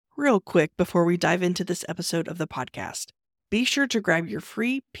real quick before we dive into this episode of the podcast. Be sure to grab your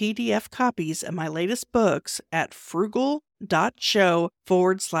free PDF copies of my latest books at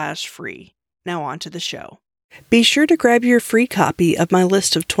frugal.show/free. Now on to the show. Be sure to grab your free copy of my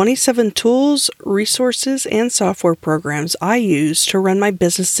list of 27 tools, resources, and software programs I use to run my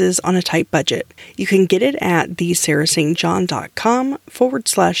businesses on a tight budget. You can get it at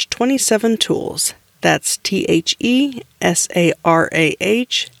thesarahstjohn.com/27 tools. That's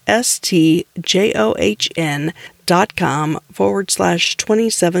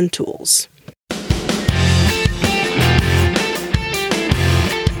THESARAHSTJOHN.com/27 tools.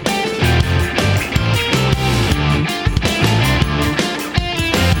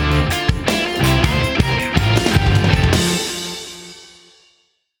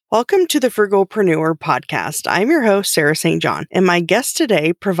 Welcome to the Frugalpreneur podcast. I'm your host, Sarah St. John, and my guest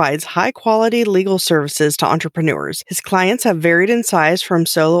today provides high-quality legal services to entrepreneurs. His clients have varied in size from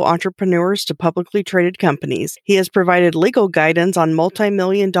solo entrepreneurs to publicly traded companies. He has provided legal guidance on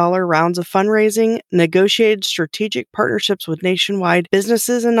multi-million-dollar rounds of fundraising, negotiated strategic partnerships with nationwide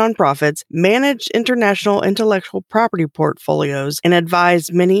businesses and nonprofits, managed international intellectual property portfolios, and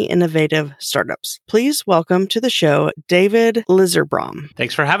advised many innovative startups. Please welcome to the show, David Lizerbrom.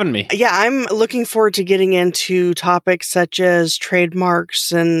 Thanks for having me. Yeah, I'm looking forward to getting into topics such as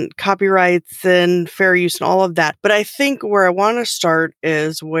trademarks and copyrights and fair use and all of that. But I think where I want to start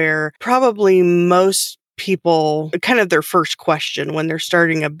is where probably most people, kind of their first question when they're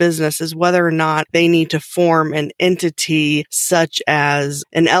starting a business is whether or not they need to form an entity such as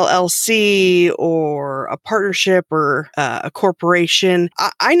an LLC or a partnership or a corporation.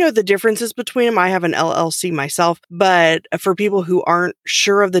 I know the differences between them. I have an LLC myself, but for people who aren't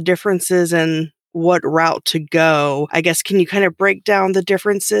sure of the differences and what route to go, I guess, can you kind of break down the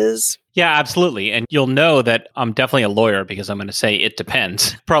differences? Yeah, absolutely. And you'll know that I'm definitely a lawyer because I'm going to say it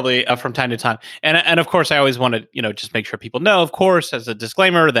depends probably from time to time. And of course, I always want to, just make sure people know, of course, as a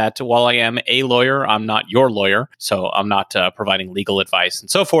disclaimer that while I am a lawyer, I'm not your lawyer. So I'm not providing legal advice and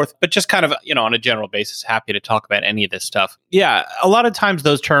so forth, but just kind of, on a general basis, happy to talk about any of this stuff. Yeah, a lot of times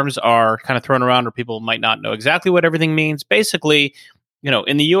those terms are kind of thrown around or people might not know exactly what everything means. Basically,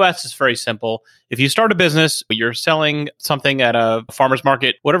 in the US, it's very simple. If you start a business, you're selling something at a farmer's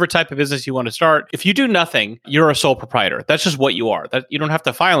market, whatever type of business you want to start. If you do nothing, you're a sole proprietor. That's just what you are. That you don't have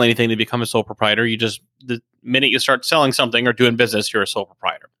to file anything to become a sole proprietor. The minute you start selling something or doing business, you're a sole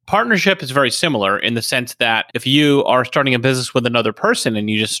proprietor. Partnership is very similar in the sense that if you are starting a business with another person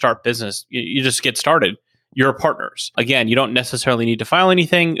and you just start business, you just get started. You're partners. Again, you don't necessarily need to file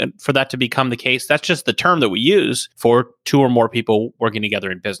anything for that to become the case. That's just the term that we use for two or more people working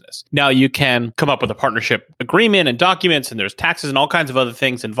together in business. Now, you can come up with a partnership agreement and documents, and there's taxes and all kinds of other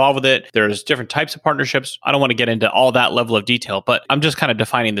things involved with it. There's different types of partnerships. I don't want to get into all that level of detail, but I'm just kind of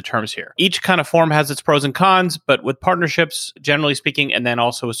defining the terms here. Each kind of form has its pros and cons, but with partnerships, generally speaking, and then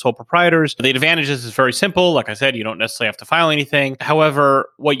also with sole proprietors, the advantages is very simple. Like I said, you don't necessarily have to file anything. However,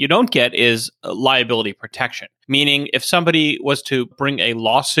 what you don't get is liability protection. Meaning, if somebody was to bring a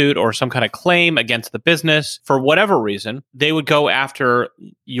lawsuit or some kind of claim against the business for whatever reason, they would go after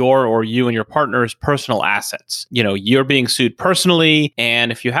you and your partner's personal assets. You're being sued personally,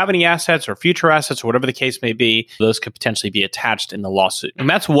 and if you have any assets or future assets or whatever the case may be, those could potentially be attached in the lawsuit. And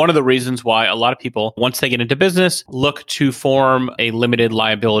that's one of the reasons why a lot of people, once they get into business, look to form a limited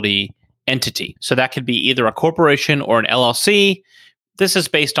liability entity. So that could be either a corporation or an LLC. This is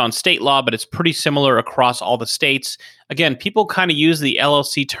based on state law, but it's pretty similar across all the states. Again, people kind of use the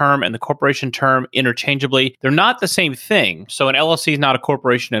LLC term and the corporation term interchangeably. They're not the same thing. So an LLC is not a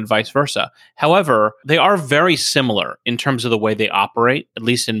corporation and vice versa. However, they are very similar in terms of the way they operate, at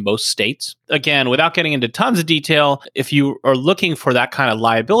least in most states. Again, without getting into tons of detail, if you are looking for that kind of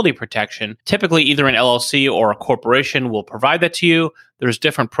liability protection, typically either an LLC or a corporation will provide that to you. There's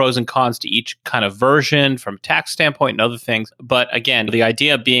different pros and cons to each kind of version from a tax standpoint and other things. But again, the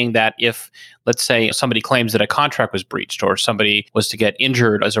idea being that if, let's say, somebody claims that a contract was breached or somebody was to get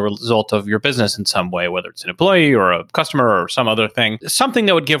injured as a result of your business in some way, whether it's an employee or a customer or some other thing, something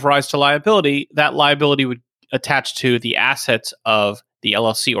that would give rise to liability, that liability would attach to the assets of the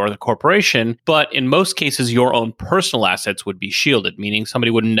LLC or the corporation, but in most cases, your own personal assets would be shielded, meaning somebody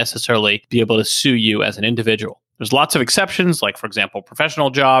wouldn't necessarily be able to sue you as an individual. There's lots of exceptions, like, for example, professional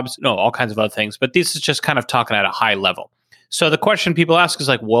jobs, all kinds of other things, but this is just kind of talking at a high level. So the question people ask is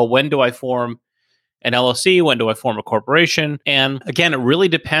like, well, when do I form an LLC? When do I form a corporation? And again, it really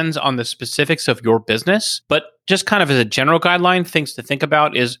depends on the specifics of your business. But just kind of as a general guideline, things to think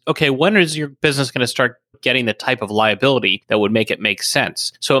about is, okay, when is your business going to start getting the type of liability that would make it make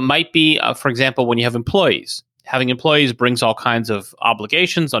sense? So it might be, for example, when you have employees. Having employees brings all kinds of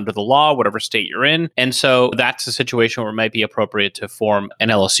obligations under the law, whatever state you're in. And so that's a situation where it might be appropriate to form an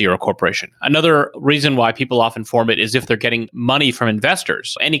LLC or a corporation. Another reason why people often form it is if they're getting money from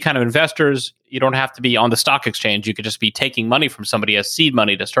investors. Any kind of investors, you don't have to be on the stock exchange. You could just be taking money from somebody as seed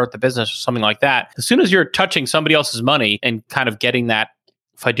money to start the business or something like that. As soon as you're touching somebody else's money and kind of getting that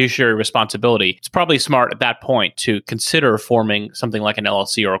fiduciary responsibility, it's probably smart at that point to consider forming something like an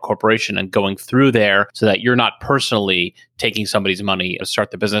LLC or a corporation and going through there so that you're not personally taking somebody's money to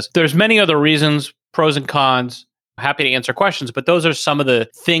start the business. There's many other reasons, pros and cons. Happy to answer questions, but those are some of the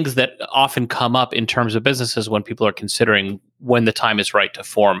things that often come up in terms of businesses when people are considering when the time is right to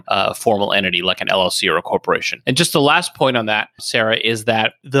form a formal entity like an LLC or a corporation. And just the last point on that, Sarah, is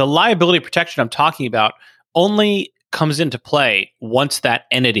that the liability protection I'm talking about only comes into play once that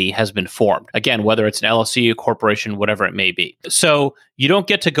entity has been formed. Again, whether it's an LLC, a corporation, whatever it may be. So you don't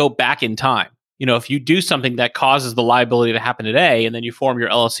get to go back in time. If you do something that causes the liability to happen today and then you form your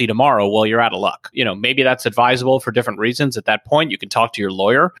LLC tomorrow, well, you're out of luck. Maybe that's advisable for different reasons. At that point, you can talk to your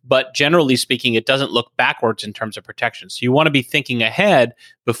lawyer. But generally speaking, it doesn't look backwards in terms of protection. So you want to be thinking ahead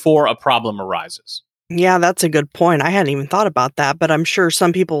before a problem arises. Yeah, that's a good point. I hadn't even thought about that, but I'm sure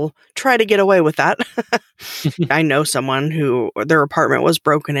some people try to get away with that. I know someone who their apartment was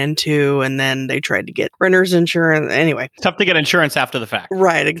broken into and then they tried to get renter's insurance. Anyway. Tough to get insurance after the fact.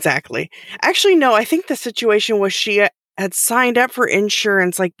 Right, exactly. Actually, no, I think the situation was she had signed up for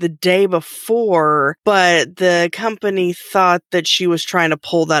insurance like the day before, but the company thought that she was trying to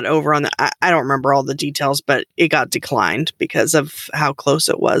pull that over on I don't remember all the details, but it got declined because of how close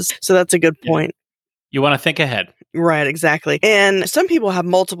it was. So that's a good point. You want to think ahead. Right, exactly. And some people have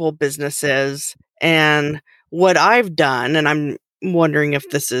multiple businesses. And what I've done, and I'm wondering if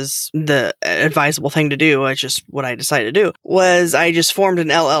this is the advisable thing to do, it's just what I decided to do, was I just formed an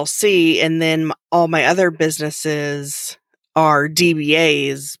LLC and then all my other businesses are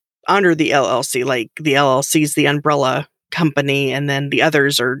DBAs under the LLC. Like the LLC is the umbrella company and then the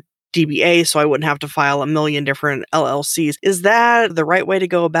others are DBA, so I wouldn't have to file a million different LLCs. Is that the right way to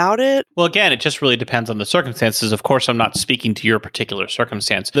go about it? Well, again, it just really depends on the circumstances. Of course, I'm not speaking to your particular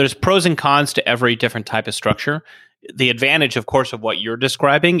circumstance. There's pros and cons to every different type of structure. The advantage, of course, of what you're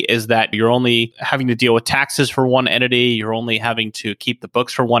describing is that you're only having to deal with taxes for one entity. You're only having to keep the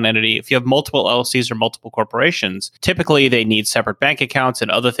books for one entity. If you have multiple LLCs or multiple corporations, typically they need separate bank accounts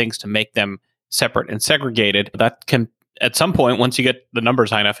and other things to make them separate and segregated. That can at some point, once you get the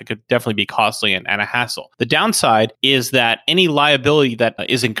numbers high enough, it could definitely be costly and a hassle. The downside is that any liability that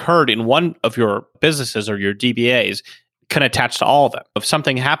is incurred in one of your businesses or your DBAs can attach to all of them. If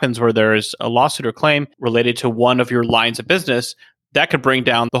something happens where there's a lawsuit or claim related to one of your lines of business, that could bring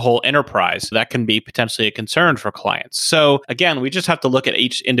down the whole enterprise. That can be potentially a concern for clients. So again, we just have to look at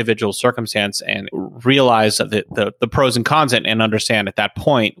each individual circumstance and realize the pros and cons and understand at that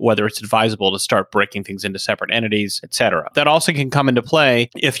point whether it's advisable to start breaking things into separate entities, et cetera. That also can come into play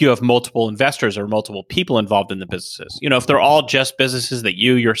if you have multiple investors or multiple people involved in the businesses. If they're all just businesses that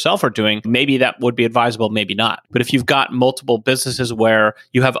you yourself are doing, maybe that would be advisable, maybe not. But if you've got multiple businesses where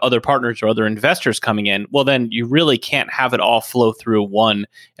you have other partners or other investors coming in, well, then you really can't have it all flow through one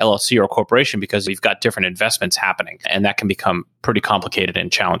LLC or corporation because you've got different investments happening, and that can become pretty complicated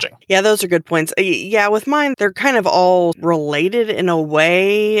and challenging. Yeah, those are good points. Yeah, with mine, they're kind of all related in a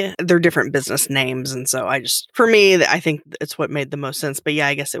way. They're different business names, and so for me, I think it's what made the most sense. But yeah,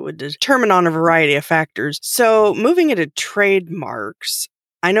 I guess it would determine on a variety of factors. So moving into trademarks,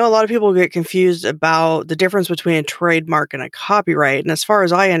 I know a lot of people get confused about the difference between a trademark and a copyright. And as far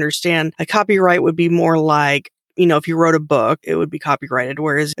as I understand, a copyright would be more like, if you wrote a book, it would be copyrighted,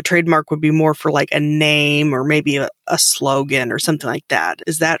 whereas a trademark would be more for like a name or maybe a slogan or something like that.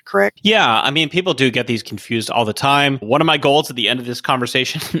 Is that correct? Yeah. I mean, people do get these confused all the time. One of my goals at the end of this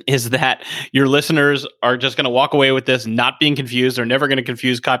conversation is that your listeners are just going to walk away with this not being confused. They're never going to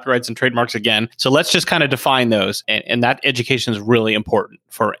confuse copyrights and trademarks again. So let's just kind of define those. And that education is really important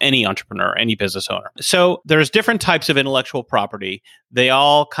for any entrepreneur, any business owner. So there's different types of intellectual property. They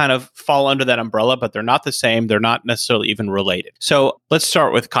all kind of fall under that umbrella, but they're not the same. They're not necessarily even related. So let's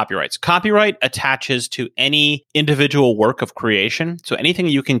start with copyrights. Copyright attaches to any individual work of creation. So anything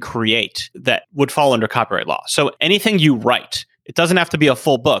you can create that would fall under copyright law. So anything you write, it doesn't have to be a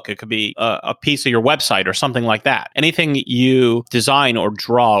full book. It could be a piece of your website or something like that. Anything you design or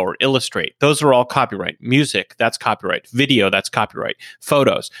draw or illustrate, those are all copyright. Music, that's copyright. Video, that's copyright.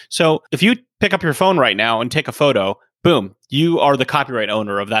 Photos. So if you pick up your phone right now and take a photo, boom, you are the copyright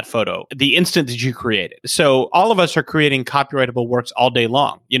owner of that photo the instant that you create it. So all of us are creating copyrightable works all day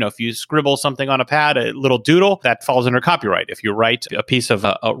long. If you scribble something on a pad, a little doodle, that falls under copyright. If you write a piece of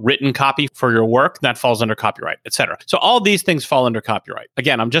a written copy for your work, that falls under copyright, etc. So all these things fall under copyright.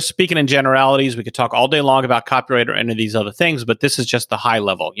 Again, I'm just speaking in generalities. We could talk all day long about copyright or any of these other things, but this is just the high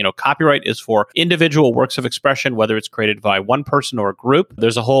level. Copyright is for individual works of expression, whether it's created by one person or a group.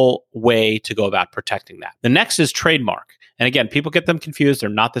 There's a whole way to go about protecting that. The next is trademark. And again, people get them confused. They're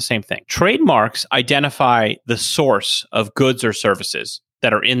not the same thing. Trademarks identify the source of goods or services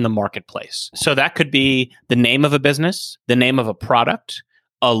that are in the marketplace. So that could be the name of a business, the name of a product,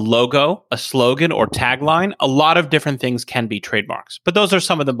 a logo, a slogan, or tagline. A lot of different things can be trademarks, but those are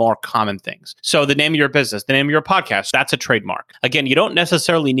some of the more common things. So the name of your business, the name of your podcast, that's a trademark. Again, you don't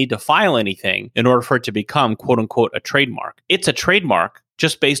necessarily need to file anything in order for it to become, quote unquote, a trademark. It's a trademark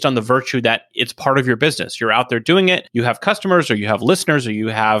just based on the virtue that it's part of your business. You're out there doing it. You have customers or you have listeners or you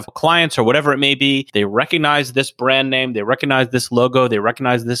have clients or whatever it may be. They recognize this brand name. They recognize this logo. They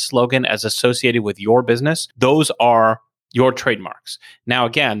recognize this slogan as associated with your business. Those are your trademarks. Now,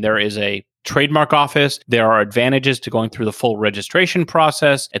 again, there is a trademark office. There are advantages to going through the full registration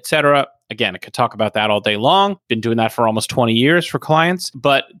process, etc. Again, I could talk about that all day long. Been doing that for almost 20 years for clients.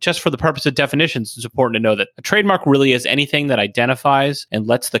 But just for the purpose of definitions, it's important to know that a trademark really is anything that identifies and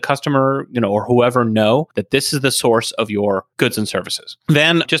lets the customer, or whoever know that this is the source of your goods and services.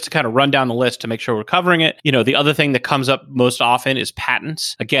 Then just to kind of run down the list to make sure we're covering it, the other thing that comes up most often is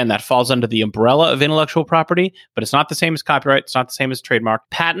patents. Again, that falls under the umbrella of intellectual property, but it's not the same as copyright. It's not the same as trademark.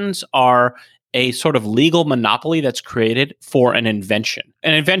 Patents are a sort of legal monopoly that's created for an invention.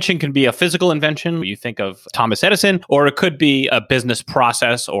 An invention can be a physical invention. You think of Thomas Edison, or it could be a business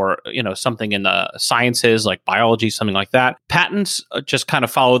process or, something in the sciences like biology, something like that. Patents just kind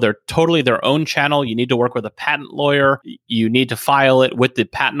of follow their own channel. You need to work with a patent lawyer. You need to file it with the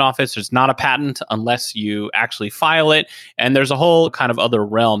patent office. There's not a patent unless you actually file it. And there's a whole kind of other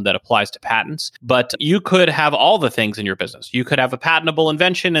realm that applies to patents. But you could have all the things in your business. You could have a patentable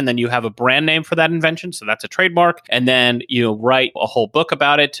invention and then you have a brand name for that invention. So that's a trademark. And then you write a whole book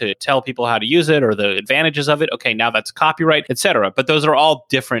about it to tell people how to use it or the advantages of it. Okay, now that's copyright, etc. But those are all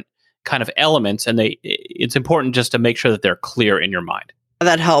different kind of elements. And it's important just to make sure that they're clear in your mind.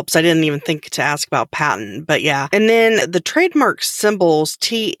 That helps. I didn't even think to ask about patent, but yeah. And then the trademark symbols,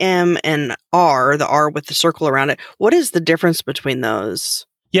 T, M, and R, the R with the circle around it. What is the difference between those?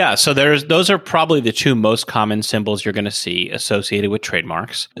 Yeah, so those are probably the two most common symbols you're going to see associated with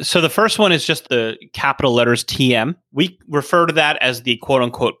trademarks. So the first one is just the capital letters TM. We refer to that as the quote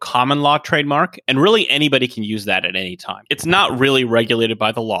unquote common law trademark, and really anybody can use that at any time. It's not really regulated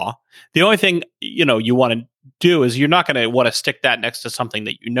by the law. The only thing, you want to do is you're not going to want to stick that next to something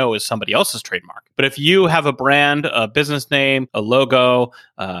that is somebody else's trademark. But if you have a brand, a business name, a logo,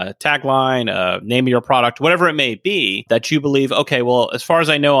 a tagline, a name of your product, whatever it may be, that you believe, okay, well, as far as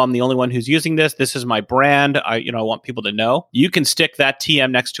I know, I'm the only one who's using this. This is my brand. I want people to know. You can stick that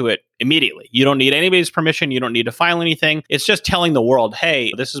TM next to it immediately. You don't need anybody's permission. You don't need to file anything. It's just telling the world,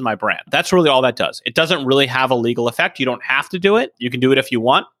 hey, this is my brand. That's really all that does. It doesn't really have a legal effect. You don't have to do it. You can do it if you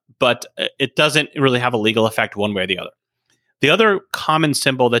want, but it doesn't really have a legal effect one way or the other. The other common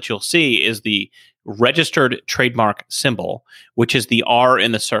symbol that you'll see is the registered trademark symbol, which is the R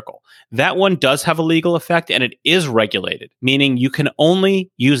in the circle. That one does have a legal effect and it is regulated, meaning you can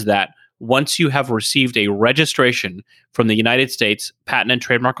only use that once you have received a registration from the United States Patent and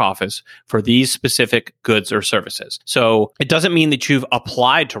Trademark Office for these specific goods or services. So it doesn't mean that you've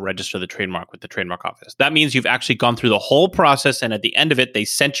applied to register the trademark with the Trademark Office. That means you've actually gone through the whole process, and at the end of it, they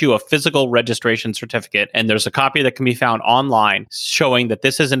sent you a physical registration certificate, and there's a copy that can be found online showing that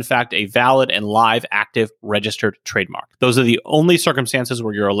this is in fact a valid and live, active, registered trademark. Those are the only circumstances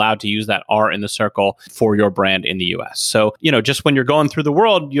where you're allowed to use that R in the circle for your brand in the US. So, just when you're going through the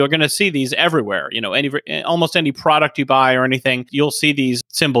world, you're going to see these everywhere. Almost any product you buy or anything, you'll see these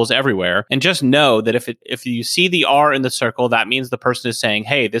symbols everywhere. And just know that if you see the R in the circle, that means the person is saying,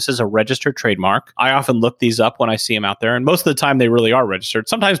 hey, this is a registered trademark. I often look these up when I see them out there, and most of the time they really are registered.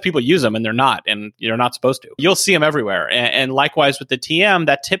 Sometimes people use them and they're not, and you're not supposed to. You'll see them everywhere. And likewise with the TM,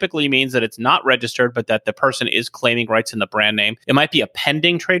 that typically means that it's not registered, but that the person is claiming rights in the brand name. It might be a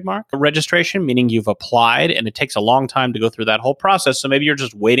pending trademark registration, meaning you've applied and it takes a long time to go through that whole process. So maybe you're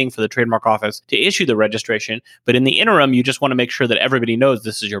just waiting for the trademark office to issue the registration. But in the interim, interim, you just want to make sure that everybody knows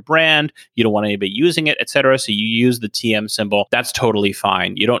this is your brand. You don't want anybody using it, etc. So you use the TM symbol. That's totally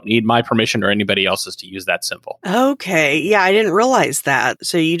fine. You don't need my permission or anybody else's to use that symbol. Okay. Yeah, I didn't realize that.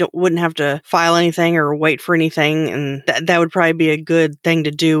 So you wouldn't have to file anything or wait for anything. And that would probably be a good thing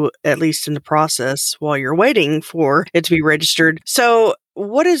to do, at least in the process while you're waiting for it to be registered. So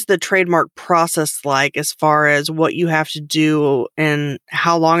what is the trademark process like as far as what you have to do and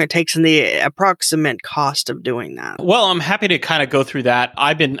how long it takes and the approximate cost of doing that? Well, I'm happy to kind of go through that.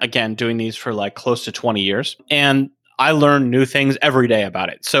 I've been, again, doing these for like close to 20 years. And I learn new things every day about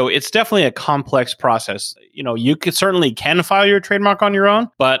it. So it's definitely a complex process. You know, you certainly can file your trademark on your own,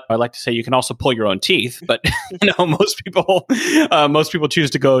 but I like to say you can also pull your own teeth. But most people choose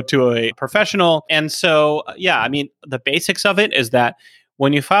to go to a professional. And so, I mean, the basics of it is that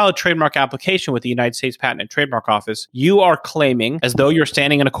when you file a trademark application with the United States Patent and Trademark Office, you are claiming, as though you're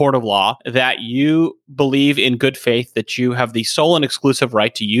standing in a court of law, that you believe in good faith that you have the sole and exclusive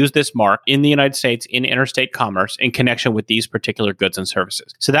right to use this mark in the United States in interstate commerce in connection with these particular goods and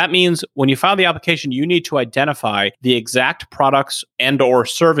services. So that means when you file the application, you need to identify the exact products and or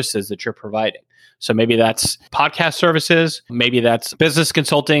services that you're providing. So maybe that's podcast services, maybe that's business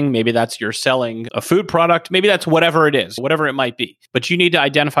consulting, maybe that's you're selling a food product, maybe that's whatever it is, whatever it might be. But you need to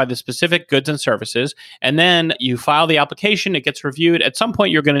identify the specific goods and services, and then you file the application, it gets reviewed. At some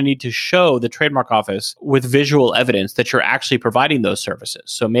point, you're going to need to show the trademark office with visual evidence that you're actually providing those services.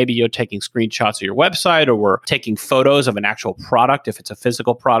 So maybe you're taking screenshots of your website, or we're taking photos of an actual product if it's a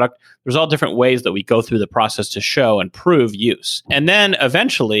physical product. There's all different ways that we go through the process to show and prove use. And then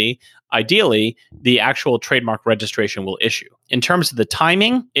eventually, ideally, the actual trademark registration will issue. In terms of the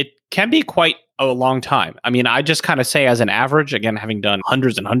timing, it can be quite a long time. I mean, I just kind of say as an average, again, having done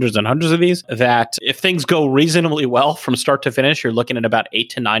hundreds and hundreds and hundreds of these, that if things go reasonably well from start to finish, you're looking at about 8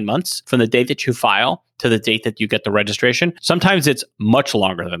 to 9 months from the date that you file to the date that you get the registration. Sometimes it's much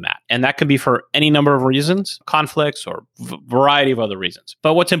longer than that. And that can be for any number of reasons, conflicts or variety of other reasons.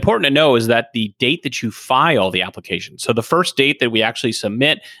 But what's important to know is that the date that you file the application, so the first date that we actually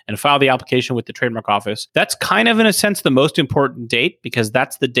submit and file the application with the trademark office, that's kind of in a sense the most important date, because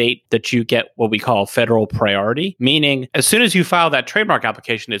that's the date that you get what we call federal priority, meaning as soon as you file that trademark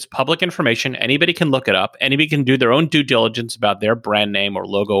application, it's public information. Anybody can look it up. Anybody can do their own due diligence about their brand name or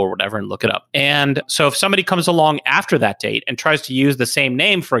logo or whatever and look it up. And so if somebody comes along after that date and tries to use the same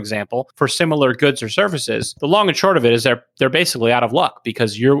name, for example, for similar goods or services, the long and short of it is they're basically out of luck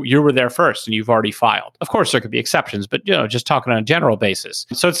because you were there first and you've already filed. Of course, there could be exceptions, but just talking on a general basis.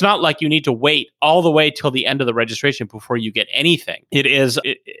 So it's not like you need to wait all the way till the end of the registration before you get anything.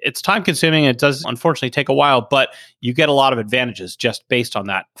 It's time consuming. It does unfortunately take a while, but you get a lot of advantages just based on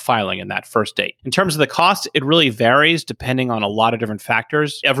that filing and that first date. In terms of the cost, it really varies depending on a lot of different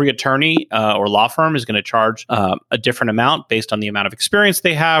factors. Every attorney or law firm is going to charge a different amount based on the amount of experience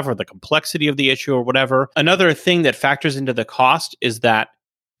they have or the complexity of the issue or whatever. Another thing that factors into the cost is that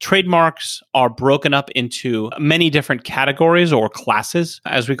trademarks are broken up into many different categories or classes,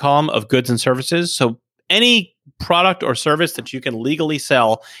 as we call them, of goods and services. So any product or service that you can legally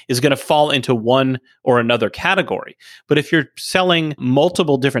sell is going to fall into one or another category. But if you're selling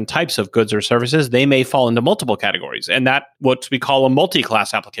multiple different types of goods or services, they may fall into multiple categories. And that what we call a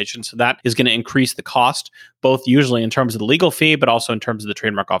multi-class application. So that is going to increase the cost, both usually in terms of the legal fee, but also in terms of the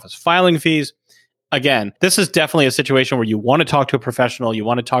trademark office filing fees. Again, this is definitely a situation where you want to talk to a professional, you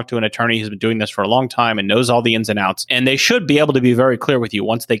want to talk to an attorney who's been doing this for a long time and knows all the ins and outs, and they should be able to be very clear with you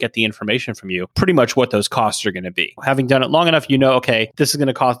once they get the information from you, pretty much what those costs are going to be. Having done it long enough, okay, this is going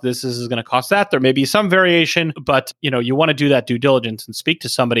to cost this is going to cost that. There may be some variation, but you want to do that due diligence and speak to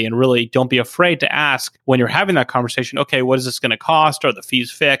somebody and really don't be afraid to ask when you're having that conversation, okay, what is this going to cost? Are the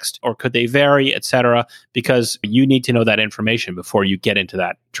fees fixed or could they vary, etc.? Because you need to know that information before you get into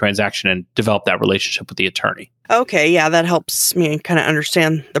that transaction and develop that relationship with the attorney. Okay, yeah, that helps me kind of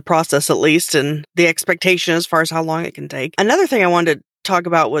understand the process at least and the expectation as far as how long it can take. Another thing I wanted to talk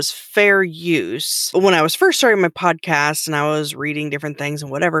about was fair use. When I was first starting my podcast and I was reading different things and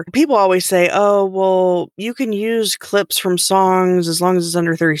whatever, people always say, oh, well, you can use clips from songs as long as it's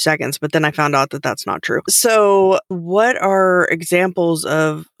under 30 seconds. But then I found out that that's not true. So what are examples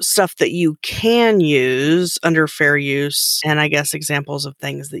of stuff that you can use under fair use? And I guess examples of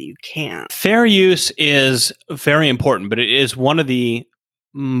things that you can't. Fair use is very important, but it is one of the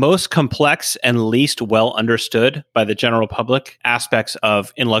most complex and least well understood by the general public aspects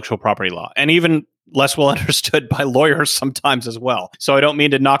of intellectual property law, and even less well understood by lawyers sometimes as well. So I don't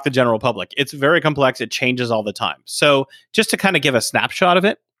mean to knock the general public. It's very complex. It changes all the time. So just to kind of give a snapshot of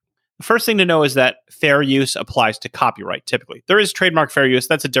it, the first thing to know is that fair use applies to copyright typically. There is trademark fair use.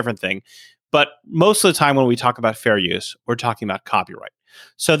 That's a different thing. But most of the time when we talk about fair use, we're talking about copyright.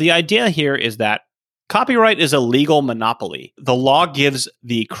 So the idea here is that copyright is a legal monopoly. The law gives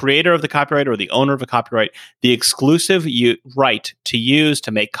the creator of the copyright or the owner of a copyright the exclusive right to use,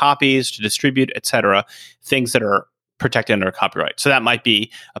 to make copies, to distribute, etc., things that are protected under copyright. So that might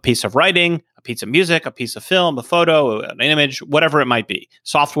be a piece of writing, a piece of music, a piece of film, a photo, an image, whatever it might be,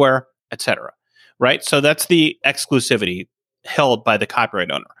 software, etc. Right? So that's the exclusivity held by the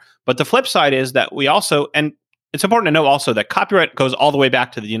copyright owner. But the flip side is that we also, and it's important to know also that copyright goes all the way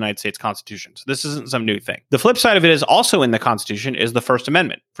back to the United States Constitution. So this isn't some new thing. The flip side of it is also in the Constitution is the First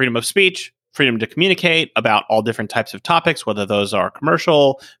Amendment, freedom of speech, freedom to communicate about all different types of topics, whether those are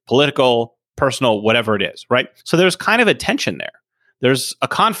commercial, political, personal, whatever it is, right? So there's kind of a tension there. There's a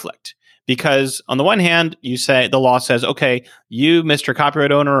conflict because on the one hand, you say the law says, okay, you, Mr.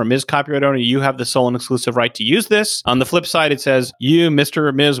 Copyright Owner or Ms. Copyright Owner, you have the sole and exclusive right to use this. On the flip side, it says you, Mr.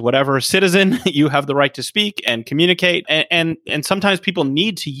 or Ms. whatever citizen, you have the right to speak and communicate. And sometimes people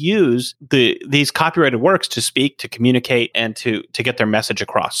need to use these copyrighted works to speak, to communicate, and to get their message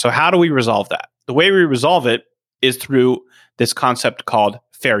across. So how do we resolve that? The way we resolve it is through this concept called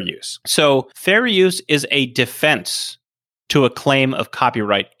fair use. So fair use is a defense to a claim of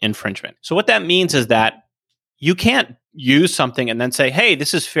copyright infringement. So what that means is that you can't use something and then say, hey,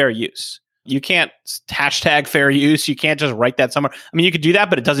 this is fair use. You can't hashtag fair use. You can't just write that somewhere. I mean, you could do that,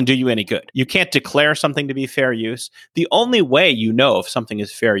 but it doesn't do you any good. You can't declare something to be fair use. The only way you know if something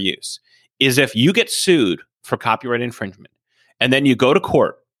is fair use is if you get sued for copyright infringement. And then you go to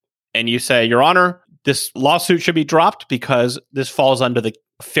court and you say, Your Honor, this lawsuit should be dropped because this falls under the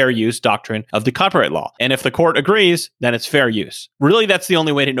fair use doctrine of the copyright law. And if the court agrees, then it's fair use. Really, that's the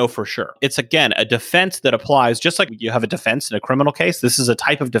only way to know for sure. It's, again, a defense that applies just like you have a defense in a criminal case. This is a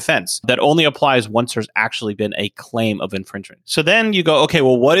type of defense that only applies once there's actually been a claim of infringement. So then you go, okay,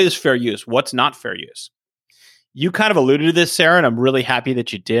 well, what is fair use? What's not fair use? You kind of alluded to this, Sarah, and I'm really happy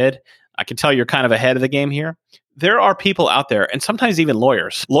that you did. I can tell you're kind of ahead of the game here. There are people out there, and sometimes even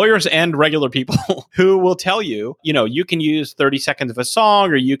lawyers and regular people who will tell you, you can use 30 seconds of a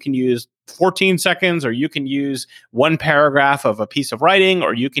song, or you can use 14 seconds, or you can use one paragraph of a piece of writing,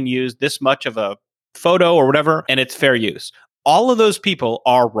 or you can use this much of a photo or whatever, and it's fair use. All of those people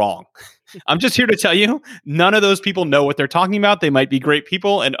are wrong. I'm just here to tell you, none of those people know what they're talking about. They might be great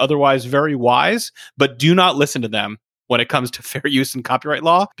people and otherwise very wise, but do not listen to them when it comes to fair use and copyright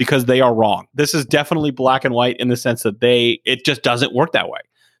law, because they are wrong. This is definitely black and white in the sense that it just doesn't work that way.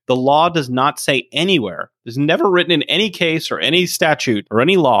 The law does not say anywhere, there's never written in any case or any statute or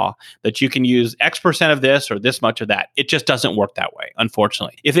any law that you can use X% of this or this much of that. It just doesn't work that way,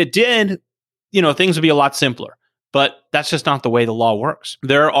 unfortunately. If it did, things would be a lot simpler. But that's just not the way the law works.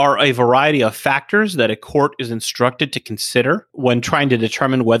 There are a variety of factors that a court is instructed to consider when trying to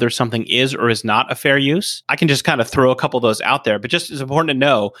determine whether something is or is not a fair use. I can just kind of throw a couple of those out there, but just it's important to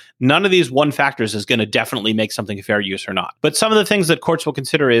know none of these one factors is going to definitely make something a fair use or not. But some of the things that courts will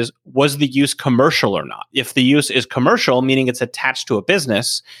consider is, was the use commercial or not? If the use is commercial, meaning it's attached to a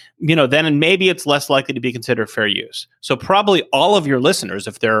business, then maybe it's less likely to be considered fair use. So probably all of your listeners,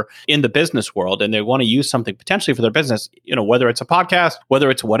 if they're in the business world and they want to use something potentially for their business, whether it's a podcast, whether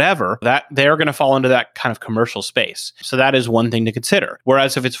it's whatever, that they're going to fall into that kind of commercial space. So that is one thing to consider.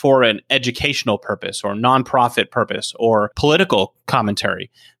 Whereas if it's for an educational purpose or nonprofit purpose or political commentary,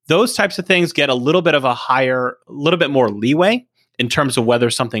 those types of things get a little bit more leeway in terms of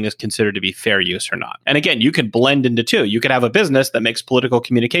whether something is considered to be fair use or not. And again, you can blend into two. You could have a business that makes political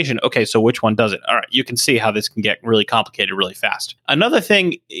communication. Okay, so which one does it? All right, you can see how this can get really complicated really fast. Another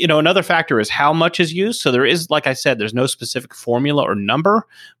thing, another factor is how much is used. So there is, like I said, there's no specific formula or number,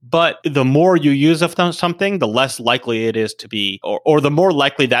 but the more you use of something, the less likely it is to be, or the more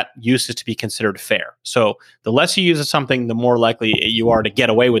likely that use is to be considered fair. So the less you use of something, the more likely you are to get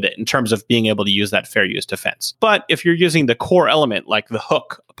away with it in terms of being able to use that fair use defense. But if you're using the core element, like the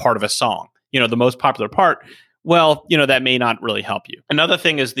hook part of a song, the most popular part, well, that may not really help you. Another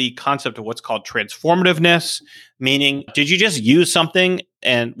thing is the concept of what's called transformativeness, meaning did you just use something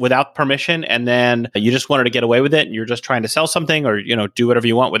and without permission, and then you just wanted to get away with it and you're just trying to sell something or, do whatever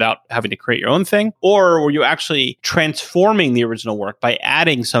you want without having to create your own thing? Or were you actually transforming the original work by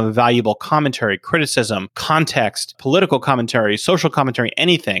adding some valuable commentary, criticism, context, political commentary, social commentary,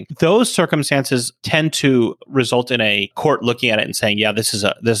 anything? Those circumstances tend to result in a court looking at it and saying, yeah, this is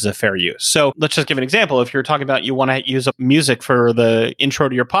a fair use. So let's just give an example. If you're talking about you want to use music for the intro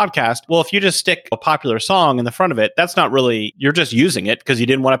to your podcast, well, if you just stick a popular song in the front of it, that's not really, you're just using it because you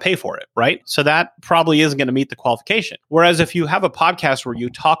didn't want to pay for it, right? So that probably isn't going to meet the qualification. Whereas if you have a podcast where you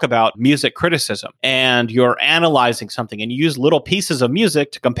talk about music criticism and you're analyzing something and you use little pieces of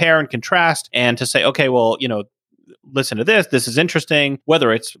music to compare and contrast and to say, okay, well, listen to this. This is interesting,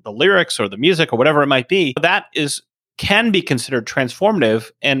 whether it's the lyrics or the music or whatever it might be, can be considered transformative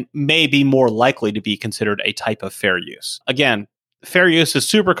and may be more likely to be considered a type of fair use. Again, fair use is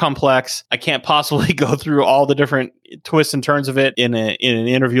super complex. I can't possibly go through all the different twists and turns of it in an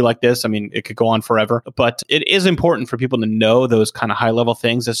interview like this. I mean, it could go on forever, but it is important for people to know those kind of high level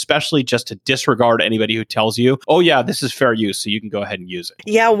things, especially just to disregard anybody who tells you, oh yeah, this is fair use, so you can go ahead and use it.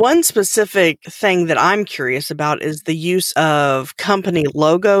 Yeah, one specific thing that I'm curious about is the use of company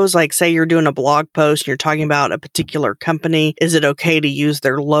logos. Like say you're doing a blog post and you're talking about a particular company. Is it okay to use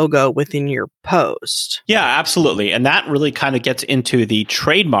their logo within your post? Yeah, absolutely. And that really kind of gets into the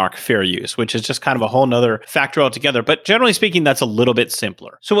trademark fair use, which is just kind of a whole nother factor altogether. But generally speaking, that's a little bit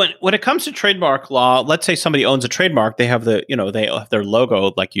simpler. So when it comes to trademark law, let's say somebody owns a trademark, they have they have their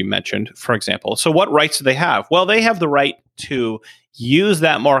logo, like you mentioned, for example. So what rights do they have? Well, they have the right to use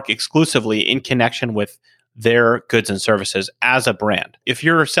that mark exclusively in connection with their goods and services as a brand. If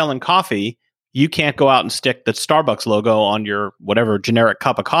you're selling coffee, you can't go out and stick the Starbucks logo on your whatever generic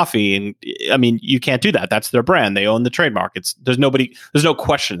cup of coffee. And I mean, you can't do that. That's their brand. They own the trademark. There's no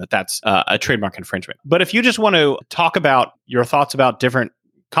question that that's a trademark infringement. But if you just want to talk about your thoughts about different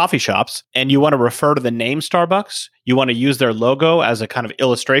coffee shops and you want to refer to the name Starbucks, you want to use their logo as a kind of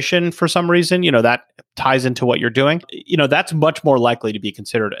illustration for some reason, that ties into what you're doing, that's much more likely to be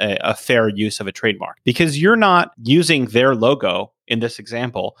considered a fair use of a trademark because you're not using their logo in this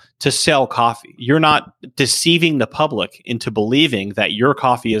example to sell coffee. You're not deceiving the public into believing that your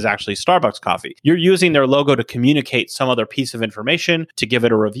coffee is actually Starbucks coffee. You're using their logo to communicate some other piece of information, to give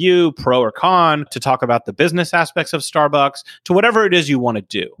it a review, pro or con, to talk about the business aspects of Starbucks, to whatever it is you want to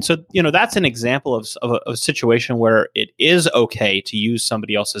do. So, that's an example of a situation where it is okay to use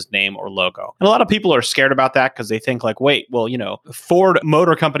somebody else's name or logo. And a lot of people are scared about that because they think like, wait, well, Ford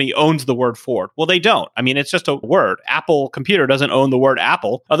Motor Company owns the word Ford. Well, they don't. I mean, it's just a word. Apple Computer doesn't own the word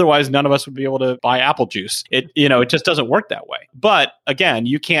Apple. Otherwise, none of us would be able to buy apple juice. It just doesn't work that way. But again,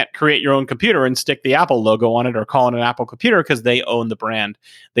 you can't create your own computer and stick the Apple logo on it or call it an Apple computer because they own the brand.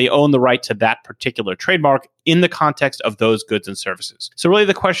 They own the right to that particular trademark in the context of those goods and services. So really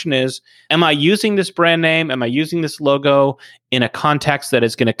the question is, am I using this brand name? Am I using this logo in a context that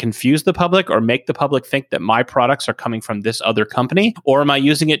is going to confuse the public or make the public think that my products are coming from this other company? Or am I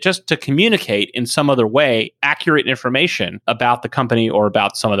using it just to communicate in some other way accurate information about the company or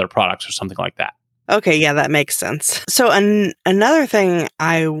about some of their products or something like that? Okay, yeah, that makes sense. So another thing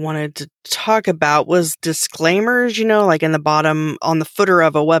I wanted to talk about was disclaimers, like in the bottom on the footer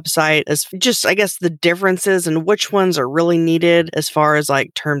of a website, is just, I guess, the differences and which ones are really needed as far as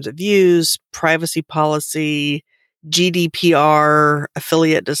like terms of use, privacy policy, GDPR,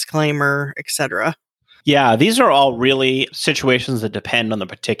 affiliate disclaimer, etc. Yeah, these are all really situations that depend on the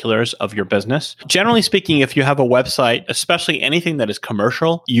particulars of your business. Generally speaking, if you have a website, especially anything that is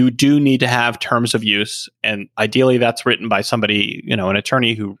commercial, you do need to have terms of use. And ideally, that's written by somebody, an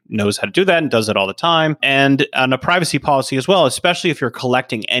attorney who knows how to do that and does it all the time. And on a privacy policy as well, especially if you're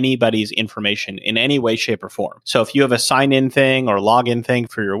collecting anybody's information in any way, shape, or form. So if you have a sign-in thing or login thing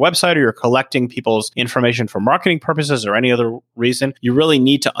for your website, or you're collecting people's information for marketing purposes or any other reason, you really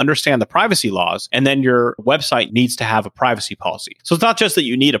need to understand the privacy laws. And then your website needs to have a privacy policy. So it's not just that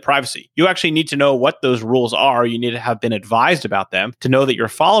you need a privacy. You actually need to know what those rules are. You need to have been advised about them to know that you're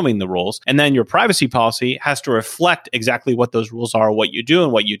following the rules. And then your privacy policy has to reflect exactly what those rules are, what you do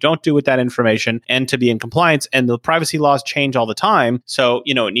and what you don't do with that information, and to be in compliance. And the privacy laws change all the time. So,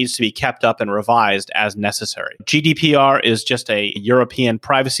 it needs to be kept up and revised as necessary. GDPR is just a European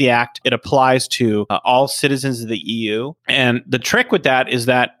Privacy Act. It applies to all citizens of the EU. And the trick with that is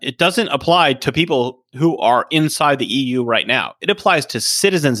that it doesn't apply to people who are inside the EU right now. It applies to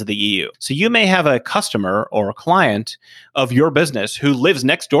citizens of the EU. So you may have a customer or a client of your business who lives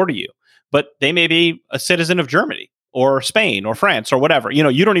next door to you, but they may be a citizen of Germany or Spain or France or whatever.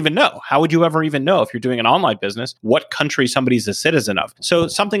 You don't even know. How would you ever even know if you're doing an online business what country somebody's a citizen of? So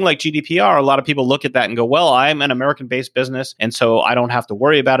something like GDPR, a lot of people look at that and go, well, I'm an American-based business, and so I don't have to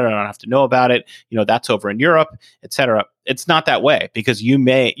worry about it. I don't have to know about it. That's over in Europe, et cetera. It's not that way because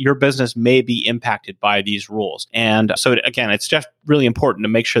your business may be impacted by these rules. And so again, it's just really important to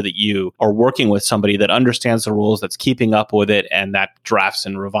make sure that you are working with somebody that understands the rules, that's keeping up with it, and that drafts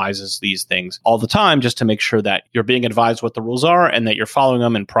and revises these things all the time just to make sure that you're being advised what the rules are and that you're following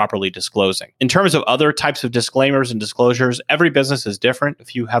them and properly disclosing. In terms of other types of disclaimers and disclosures, every business is different.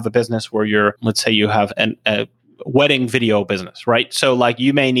 If you have a business where let's say you have wedding video business, right? So like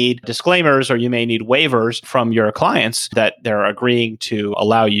you may need disclaimers or you may need waivers from your clients that they're agreeing to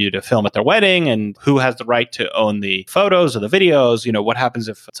allow you to film at their wedding, and who has the right to own the photos or the videos. What happens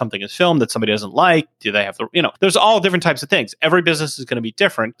if something is filmed that somebody doesn't like? Do they have there's all different types of things. Every business is going to be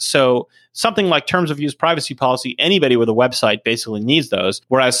different. So something like terms of use privacy policy, anybody with a website basically needs those.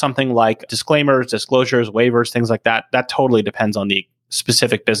 Whereas something like disclaimers, disclosures, waivers, things like that totally depends on the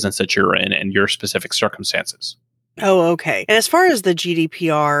specific business that you're in and your specific circumstances. Oh, okay. And as far as the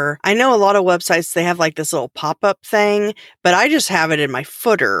GDPR, I know a lot of websites, they have like this little pop-up thing, but I just have it in my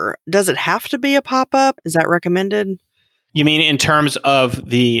footer. Does it have to be a pop-up? Is that recommended? You mean in terms of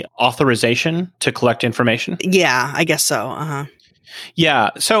the authorization to collect information? Yeah, I guess so. Uh-huh.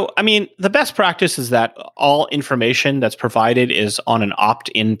 Yeah. So, I mean, the best practice is that all information that's provided is on an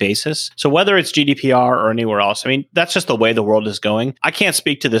opt-in basis. So whether it's GDPR or anywhere else, I mean, that's just the way the world is going. I can't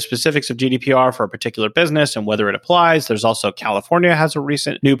speak to the specifics of GDPR for a particular business and whether it applies. There's also California has a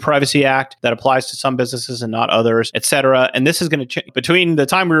recent new privacy act that applies to some businesses and not others, et cetera. And this is going to change between the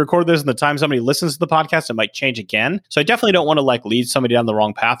time we record this and the time somebody listens to the podcast. It might change again. So I definitely don't want to like lead somebody down the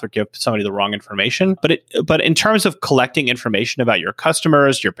wrong path or give somebody the wrong information. But in terms of collecting information about your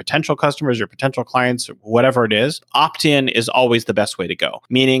customers, your potential clients, whatever it is, opt-in is always the best way to go.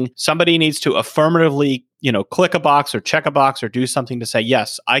 Meaning somebody needs to affirmatively, click a box or check a box or do something to say,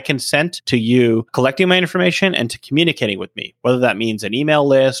 yes, I consent to you collecting my information and to communicating with me, whether that means an email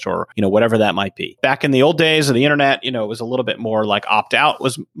list or, whatever that might be. Back in the old days of the internet, it was a little bit more like opt-out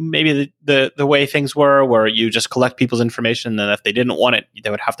was maybe the way things were, where you just collect people's information and if they didn't want it, they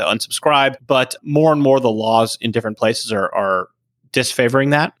would have to unsubscribe. But more and more the laws in different places are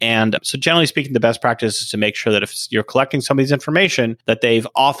disfavoring that. And so generally speaking, the best practice is to make sure that if you're collecting somebody's information, that they've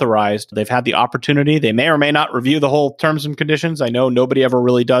authorized, they've had the opportunity. They may or may not review the whole terms and conditions. I know nobody ever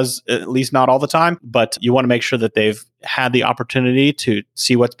really does, at least not all the time, but you want to make sure that they've had the opportunity to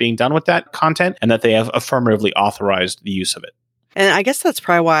see what's being done with that content and that they have affirmatively authorized the use of it. And I guess that's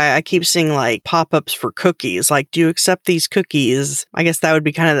probably why I keep seeing like pop-ups for cookies. Like, do you accept these cookies? I guess that would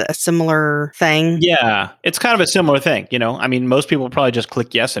be kind of a similar thing. Yeah, it's kind of a similar thing. I mean, most people probably just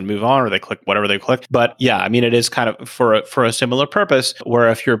click yes and move on, or they click whatever they click. But yeah, I mean, it is kind of for a similar purpose, where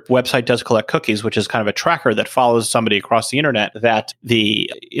if your website does collect cookies, which is kind of a tracker that follows somebody across the internet, that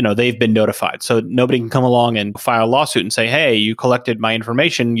they've been notified. So nobody can come along and file a lawsuit and say, hey, you collected my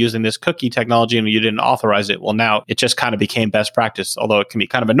information using this cookie technology and you didn't authorize it. Well, now it just kind of became best practice. Although it can be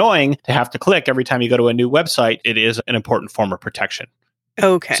kind of annoying to have to click every time you go to a new website, it is an important form of protection.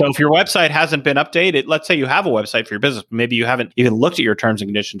 Okay. So if your website hasn't been updated, let's say you have a website for your business, maybe you haven't even looked at your terms and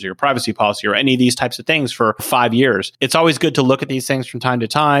conditions or your privacy policy or any of these types of things for 5 years. It's always good to look at these things from time to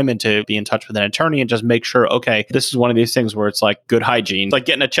time and to be in touch with an attorney and just make sure, okay, this is one of these things where it's like good hygiene. It's like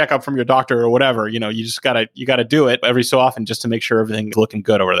getting a checkup from your doctor or whatever, you just gotta do it every so often just to make sure everything's looking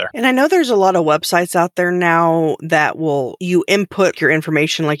good over there. And I know there's a lot of websites out there now that you input your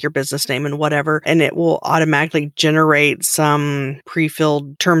information, like your business name and whatever, and it will automatically generate some pre-filled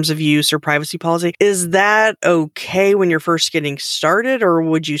terms of use or privacy policy. Is that okay when you're first getting started, or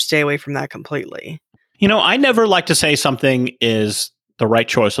would you stay away from that completely? I never like to say something is the right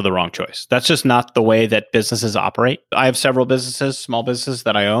choice or the wrong choice. That's just not the way that businesses operate. I have several businesses, small businesses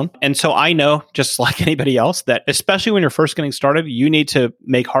that I own. And so I know, just like anybody else, that especially when you're first getting started, you need to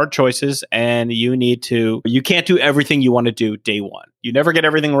make hard choices and you can't do everything you want to do day one. You never get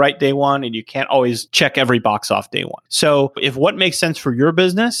everything right day one, and you can't always check every box off day one. So if what makes sense for your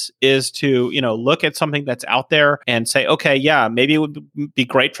business is to, look at something that's out there and say, okay, yeah, maybe it would be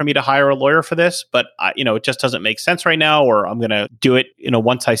great for me to hire a lawyer for this, but it just doesn't make sense right now, or I'm going to do it,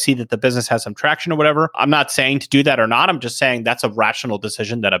 once I see that the business has some traction or whatever. I'm not saying to do that or not. I'm just saying that's a rational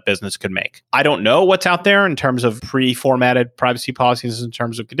decision that a business could make. I don't know what's out there in terms of pre-formatted privacy policies, in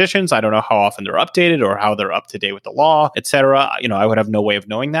terms of conditions. I don't know how often they're updated or how they're up to date with the law, et cetera. I would have no way of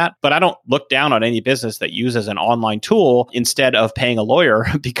knowing that, but I don't look down on any business that uses an online tool instead of paying a lawyer,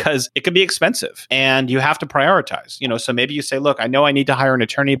 because it can be expensive and you have to prioritize. So maybe you say, look, I know I need to hire an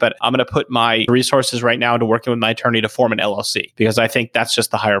attorney, but I'm going to put my resources right now to working with my attorney to form an LLC because I think that's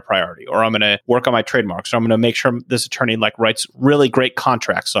just the higher priority. Or I'm going to work on my trademarks. Or I'm going to make sure this attorney writes really great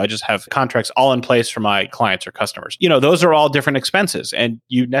contracts. So I just have contracts all in place for my clients or customers. Those are all different expenses, and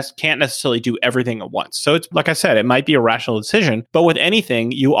you can't necessarily do everything at once. So it's like I said, it might be a rational decision, but with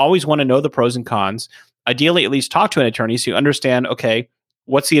anything, you always want to know the pros and cons. Ideally, at least talk to an attorney so you understand, okay,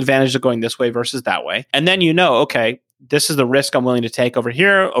 what's the advantage of going this way versus that way? And then okay, this is the risk I'm willing to take over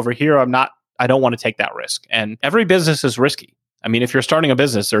here. Over here, I don't want to take that risk. And every business is risky. I mean, if you're starting a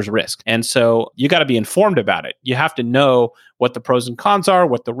business, there's risk. And so you got to be informed about it. You have to know what the pros and cons are,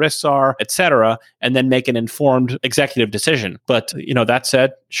 what the risks are, et cetera, and then make an informed executive decision. But, that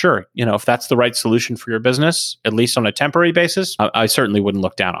said, sure, if that's the right solution for your business, at least on a temporary basis, I certainly wouldn't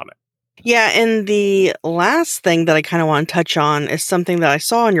look down on it. Yeah, and the last thing that I kind of want to touch on is something that I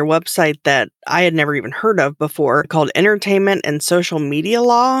saw on your website that I had never even heard of before, called entertainment and social media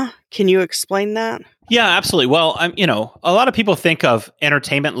law. Can you explain that? Yeah, absolutely. Well, a lot of people think of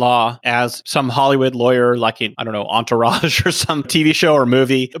entertainment law as some Hollywood lawyer, like in, Entourage or some TV show or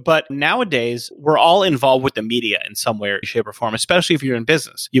movie. But nowadays, we're all involved with the media in some way, shape, or form, especially if you're in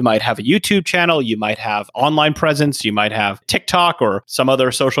business. You might have a YouTube channel, you might have online presence, you might have TikTok or some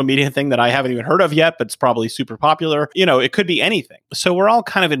other social media thing that I haven't even heard of yet, but it's probably super popular. It could be anything. So we're all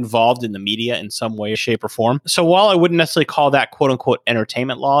kind of involved in the media in some way, shape, or form. So while I wouldn't necessarily call that quote unquote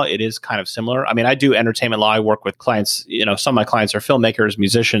entertainment law, it is kind of similar. I mean, I do entertainment law. I work with clients, some of my clients are filmmakers,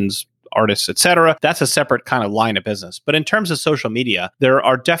 musicians, artists, etc. That's a separate kind of line of business. But in terms of social media, there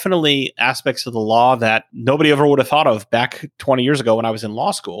are definitely aspects of the law that nobody ever would have thought of back 20 years ago when I was in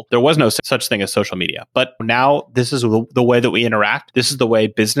law school. There was no such thing as social media. But now this is the way that we interact. This is the way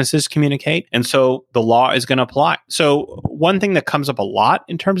businesses communicate. And so the law is going to apply. So one thing that comes up a lot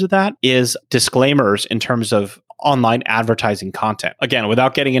in terms of that is disclaimers in terms of online advertising content. Again,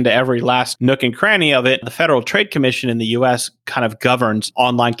 without getting into every last nook and cranny of it, the Federal Trade Commission in the US kind of governs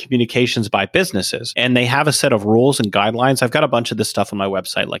online communications by businesses. And they have a set of rules and guidelines. I've got a bunch of this stuff on my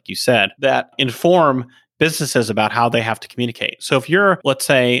website, like you said, that inform businesses about how they have to communicate. So if you're, let's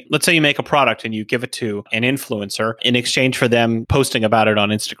say you make a product and you give it to an influencer in exchange for them posting about it on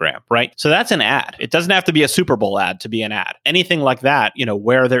Instagram, right? So that's an ad. It doesn't have to be a Super Bowl ad to be an ad. Anything like that,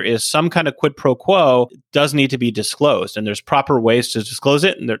 where there is some kind of quid pro quo does need to be disclosed, and there's proper ways to disclose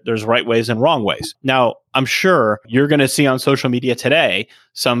it, and there's right ways and wrong ways. Now, I'm sure you're going to see on social media today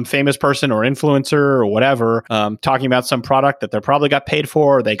some famous person or influencer or whatever talking about some product that they probably got paid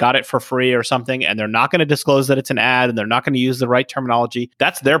for, or they got it for free or something, and they're not going to disclose that it's an ad, and they're not going to use the right terminology.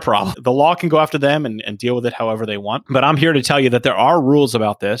 That's their problem. The law can go after them and deal with it however they want. But I'm here to tell you that there are rules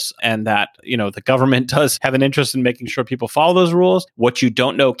about this, and that the government does have an interest in making sure people follow those rules. What you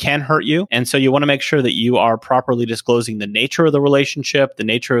don't know can hurt you. And so you want to make sure that you are properly disclosing the nature of the relationship, the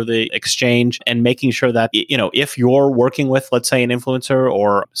nature of the exchange, and making sure that if you're working with, let's say, an influencer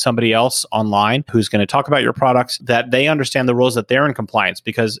or somebody else online who's going to talk about your products, that they understand the rules, that they're in compliance,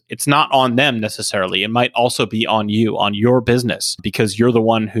 because it's not on them necessarily. It might also be on you, on your business, because you're the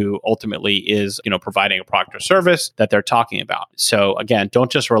one who ultimately is, providing a product or service that they're talking about. So again,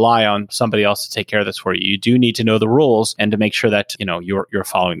 don't just rely on somebody else to take care of this for you. You do need to know the rules and to make sure that, you're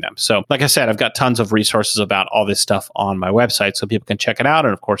following them. So like I said, I've got tons of resources about all this stuff on my website, so people can check it out.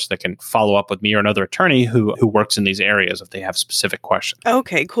 And of course, they can follow up with me or another attorney who works in these areas if they have specific questions.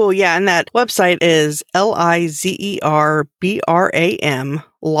 Okay, cool. Yeah, and that website is LIZERBRAM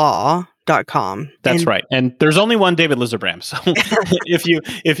law.com. That's right. And there's only one David Lizarbram. So if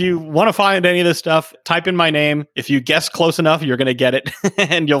you want to find any of this stuff, type in my name. If you guess close enough, you're going to get it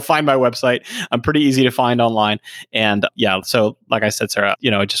and you'll find my website. I'm pretty easy to find online. And so like I said, Sarah,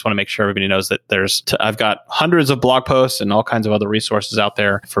 I just want to make sure everybody knows that I've got hundreds of blog posts and all kinds of other resources out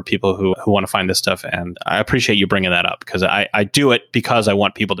there for people who want to find this stuff. And I appreciate you bringing that up, because I do it because I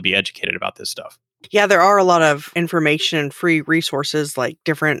want people to be educated about this stuff. Yeah, there are a lot of information and free resources, like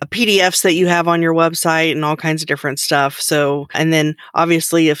different PDFs that you have on your website and all kinds of different stuff. So, and then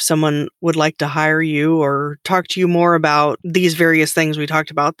obviously if someone would like to hire you or talk to you more about these various things we talked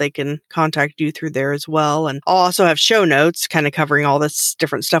about, they can contact you through there as well. And I'll also have show notes kind of covering all this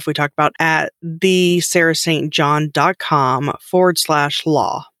different stuff we talked about at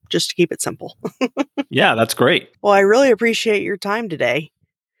thesarahstjohn.com/law, just to keep it simple. Yeah, that's great. Well, I really appreciate your time today.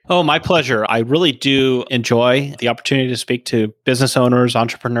 Oh, my pleasure. I really do enjoy the opportunity to speak to business owners,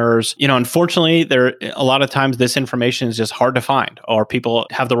 entrepreneurs. Unfortunately, a lot of times this information is just hard to find, or people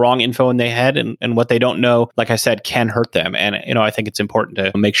have the wrong info in their head, and what they don't know, like I said, can hurt them. And, I think it's important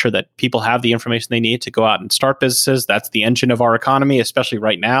to make sure that people have the information they need to go out and start businesses. That's the engine of our economy, especially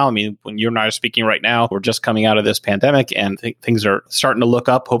right now. I mean, when you and I are speaking right now, we're just coming out of this pandemic, and things are starting to look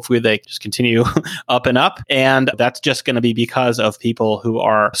up. Hopefully they just continue up and up. And that's just going to be because of people who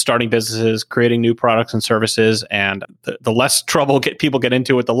are starting businesses, creating new products and services. And the less trouble people get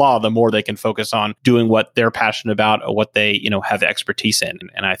into with the law, the more they can focus on doing what they're passionate about or what they, have expertise in.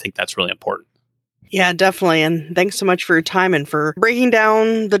 And I think that's really important. Yeah, definitely. And thanks so much for your time and for breaking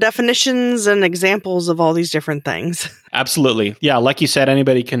down the definitions and examples of all these different things. Absolutely. Yeah, like you said,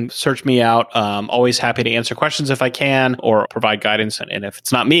 anybody can search me out. Always happy to answer questions if I can or provide guidance. And if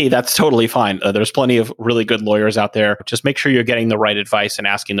it's not me, that's totally fine. There's plenty of really good lawyers out there. Just make sure you're getting the right advice and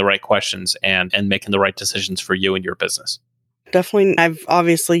asking the right questions and making the right decisions for you and your business. Definitely. I've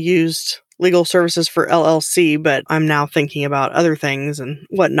obviously used legal services for LLC, but I'm now thinking about other things and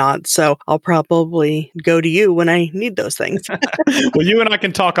whatnot. So I'll probably go to you when I need those things. Well, you and I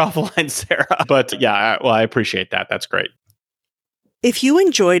can talk offline, Sarah. But yeah, I appreciate that. That's great. If you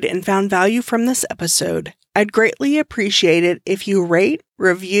enjoyed and found value from this episode, I'd greatly appreciate it if you rate,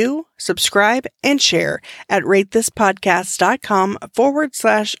 review, subscribe, and share at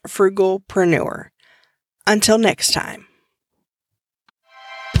ratethispodcast.com/frugalpreneur. Until next time.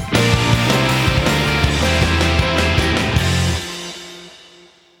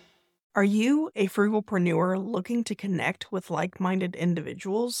 Are you a frugalpreneur looking to connect with like-minded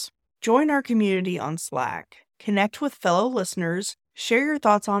individuals? Join our community on Slack. Connect with fellow listeners, share your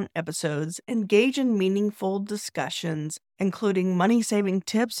thoughts on episodes, engage in meaningful discussions, including money-saving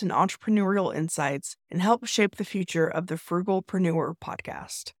tips and entrepreneurial insights, and help shape the future of the Frugalpreneur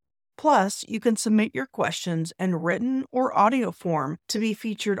podcast. Plus, you can submit your questions in written or audio form to be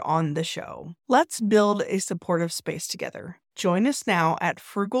featured on the show. Let's build a supportive space together. Join us now at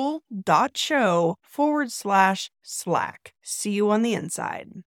frugal.show/Slack. See you on the inside.